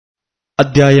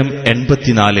അദ്ധ്യായം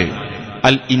 84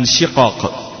 അൽ ഇൻഷിഖാഖ്.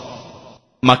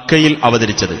 മക്കയിൽ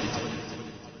അവതരിച്ചത്.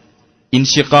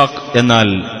 ഇൻഷിഖാഖ്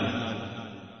എന്നാൽ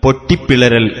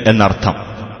പൊട്ടിപ്പിളരൽ എന്നർത്ഥം.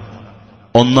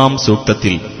 ഒന്നാം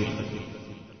സൂക്തത്തിൽ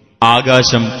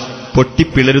ആകാശം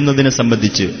പൊട്ടിപ്പിളരുന്നതിനെ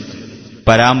സംബന്ധിച്ച്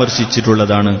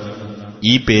പരാമർശിച്ചിട്ടുള്ളതാണ്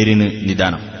ഈ പേരിന്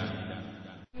നിദാനം.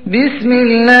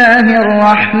 ബിസ്മില്ലാഹിർ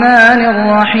റഹ്മാനിർ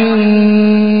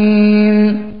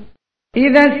റഹീം.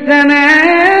 ഇദാ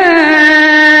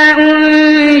അസ്സമാഉ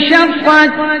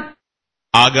ഇൻശഖ്ഖത്.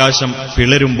 ആകാശം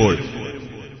പിളരുമ്പോൾ.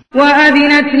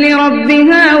 വഅദിനത്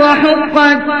ലിറബ്ബിഹാ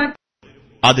വഹുഖ്ഖത്.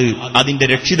 അത് അതിന്റെ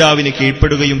രക്ഷിതാവിന്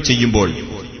കീഴ്പ്പെടുകയും ചെയ്യുമ്പോൾ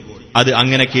അത്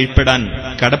അങ്ങനെ കീഴ്പ്പെടാൻ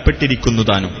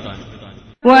കടപ്പെട്ടിരിക്കുന്നതാനും.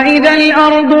 വഇദൽ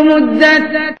അർദു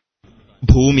മുദ്ദത്.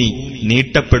 ഭൂമി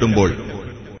നീട്ടപ്പെടുമ്പോൾ.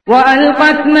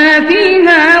 വഅൽഖത് മാ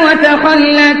ഫീഹാ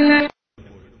വതഖല്ലത്.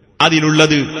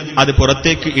 അതിലുള്ളത് അത്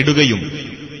പുറത്തേക്ക് ഇടുകയും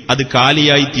അത്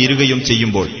കാലിയായി തീരുകയും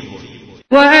ചെയ്യുമ്പോൾ.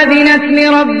 വഅദിനത്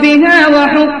ലിറബ്ബിഹാ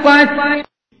വഹുഖ്ഖത്.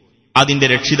 അതിന്റെ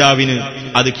രക്ഷിതാവിന്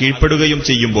അത് കീഴ്പ്പെടുകയും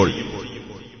ചെയ്യുമ്പോൾ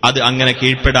അത് അങ്ങനെ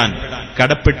കീഴ്പ്പെടാൻ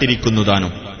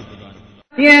കടപ്പെട്ടിരിക്കുന്നതാനും.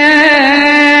 യാ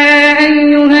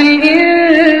അയ്യുഹൽ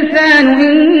ഇൻസാനു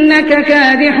ഇന്നക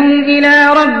കാദിഹുൻ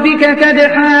ഇലാ റബ്ബിക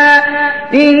കദ്ഹാ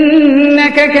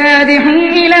ഇന്നക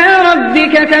കാദിഹുൻ ഇലാ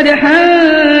റബ്ബിക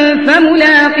കദ്ഹാൻ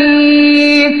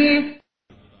ഫമുലാഖീഹ്.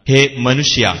 ഹേ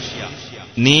മനുഷ്യ,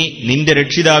 നീ നിന്റെ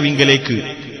രക്ഷിതാവിങ്കലേക്ക്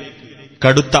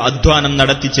കടുത്ത അധ്വാനം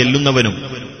നടത്തി ചെല്ലുന്നവനും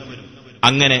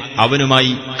അങ്ങനെ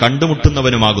അവനുമായി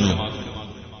കണ്ടുമുട്ടുന്നവനുമാകുന്നു.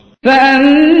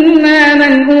 فأما من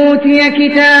أوتي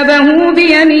كتابه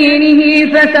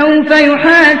بيمينه فسوف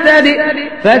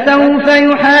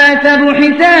يحاسب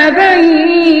حسابا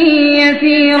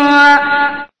يسيرا.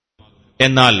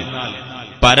 എന്നാൽ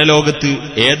പരലോകത്ത്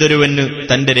ഏതൊരുവന്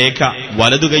തന്റെ രേഖ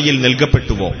വലതുകൈയിൽ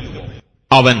നൽകപ്പെട്ടുവോ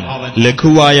അവൻ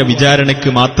ലഘുവായ വിചാരണയ്ക്ക്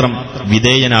മാത്രം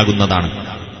വിധേയനാകുന്നതാണ്.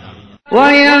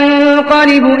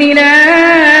 وينقلب إلى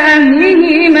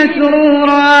أهله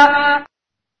مسرورا.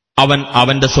 അവൻ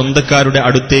അവന്റെ സ്വന്തക്കാരുടെ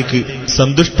അടുത്തേക്ക്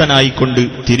സന്തുഷ്ടനായിക്കൊണ്ട്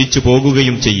തിരിച്ചു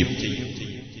പോകുകയും ചെയ്യും.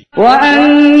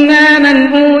 وأما من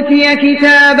أوتي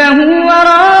كتابه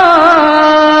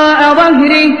وراء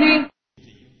ظهره.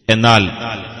 എന്നാൽ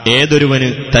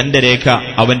ഏതൊരുവന് തന്റെ രേഖ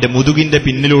അവന്റെ മുതുകിന്റെ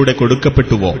പിന്നിലൂടെ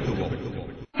കൊടുക്കപ്പെട്ടുവോ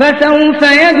فسوف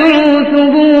يدعو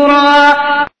ثبورا.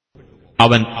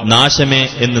 അവൻ നാശമേ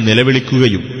എന്ന്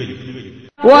നിലവിളിക്കുകയും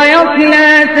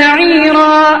ويصلى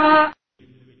سعيرا.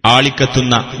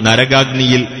 ആളിക്കത്തുന്ന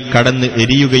നരകാഗ്നിയിൽ കടന്ന്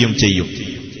എരിയുകയും ചെയ്യും.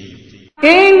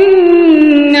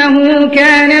 إنه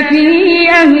كان في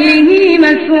أهله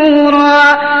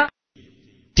مسرورا.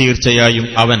 തീർച്ചയായും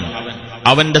അവൻ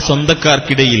അവന്റെ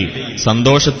സ്വന്തക്കാർക്കിടയിൽ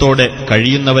സന്തോഷത്തോടെ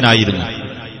കഴിയുന്നവനായിരുന്നു.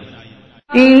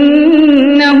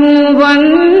 إنه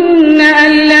ظن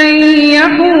أن لن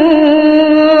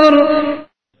يحور.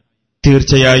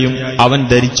 തീർച്ചയായും അവൻ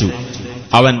ധരിച്ചു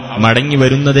അവൻ മടങ്ങി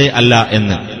വരുന്നതേ അല്ല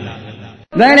എന്ന്.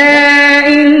 بلى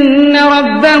إن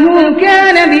ربه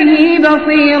كان به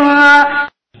بصيرا.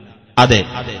 അതെ,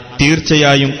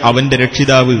 തീർച്ചയായും അവന്റെ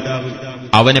രക്ഷിതാവ്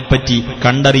അവനെപ്പറ്റി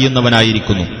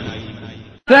കണ്ടറിയുന്നവനായിരിക്കുന്നു.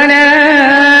 فلا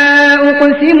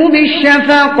أقسم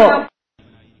بالشفق.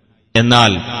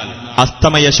 എന്നാൽ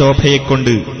അസ്തമയ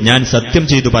ശോഭയെക്കൊണ്ട് ഞാൻ സത്യം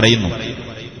ചെയ്തു പറയുന്നു.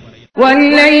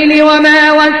 والليل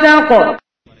وما وسق.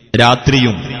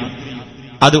 രാത്രിയും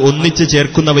അത് ഒന്നിച്ചു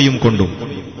ചേർക്കുന്നവയും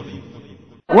കൊണ്ടും.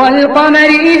 والقمر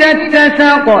إذا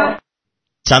اتسق.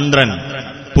 ചന്ദ്രൻ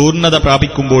പൂർണ്ണത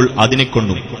പ്രാപിക്കുമ്പോൾ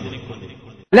അതിനെക്കൊണ്ടും.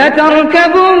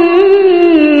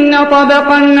 لتركبن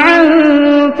طبقا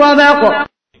عن طبق.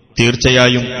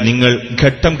 തീർച്ചയായും നിങ്ങൾ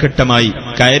ഘട്ടം ഘട്ടമായി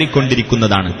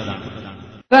കയറിക്കൊണ്ടിരിക്കുന്നതാണ്.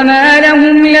 فما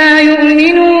لهم لا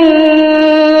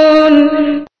يؤمنون.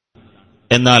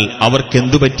 എന്നാൽ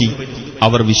അവർക്കെന്തുപറ്റി?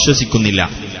 അവർ വിശ്വസിക്കുന്നില്ല.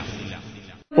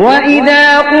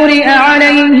 وإذا قرئ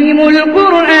عليهم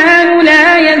القرآن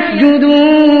لا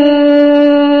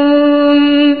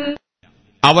يسجدون.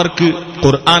 അവർക്ക്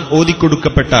ഖുർആൻ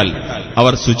ഓതിക്കൊടുക്കപ്പെട്ടാൽ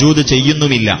അവർ സുജൂദ്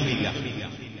ചെയ്യുന്നുമില്ല.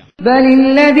 بل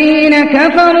الذين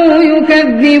كفروا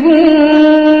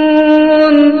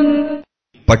يكذبون.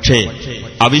 പക്ഷേ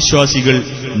അവിശ്വാസികൾ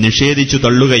നിഷേധിച്ചു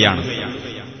തള്ളുകയാണ്.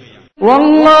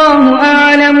 والله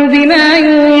أعلم بما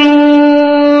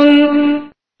يوعون.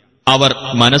 അവർ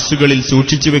മനസ്സുകളിൽ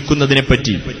സൂക്ഷിച്ചു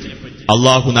വെക്കുന്നതിനെപ്പറ്റി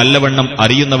അള്ളാഹു നല്ലവണ്ണം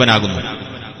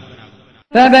അറിയുന്നവനാകുന്നു.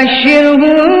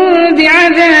 فبشرهم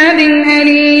بعذاب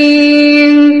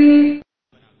أليم.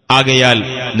 ആകയാൽ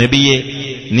നബിയെ,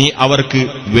 നീ അവർക്ക്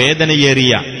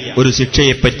വേദനയേറിയ ഒരു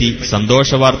ശിക്ഷയെപ്പറ്റി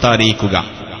സന്തോഷവാർത്ത അറിയിക്കുക.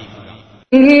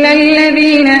 إلا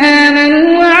الذين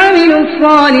آمنوا وعملوا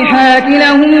الصالحات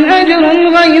لهم أجر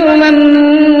غير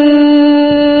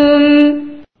ممنون.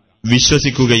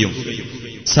 വിശ്വസിക്കുകയും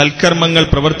സൽക്കർമ്മങ്ങൾ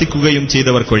പ്രവർത്തിക്കുകയും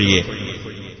ചെയ്തവർക്കൊഴികെ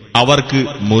അവർക്ക്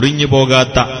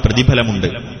മുറിഞ്ഞുപോകാത്ത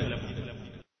പ്രതിഫലമുണ്ട്.